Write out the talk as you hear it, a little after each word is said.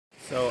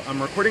So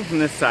I'm recording from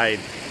this side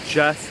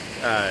just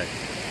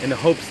in the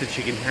hopes that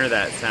you can hear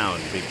that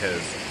sound,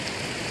 because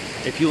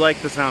if you like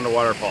the sound of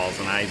waterfalls,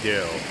 and I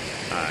do,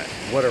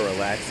 what a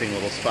relaxing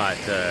little spot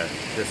to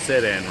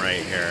sit in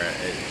right here.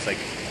 It's like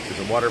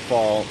there's a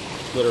waterfall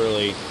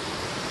literally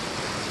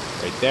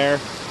right there,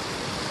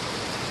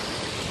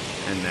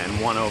 and then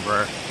one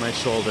over my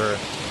shoulder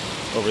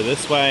over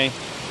this way.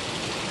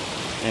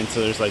 And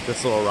so there's like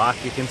this little rock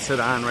you can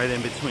sit on right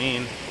in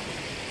between,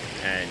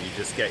 and you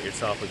just get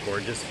yourself a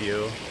gorgeous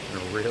view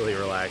and a really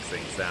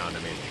relaxing sound. I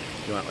mean,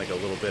 if you want like a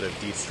little bit of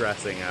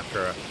de-stressing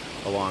after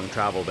a long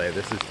travel day,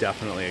 this is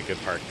definitely a good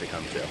park to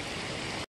come to.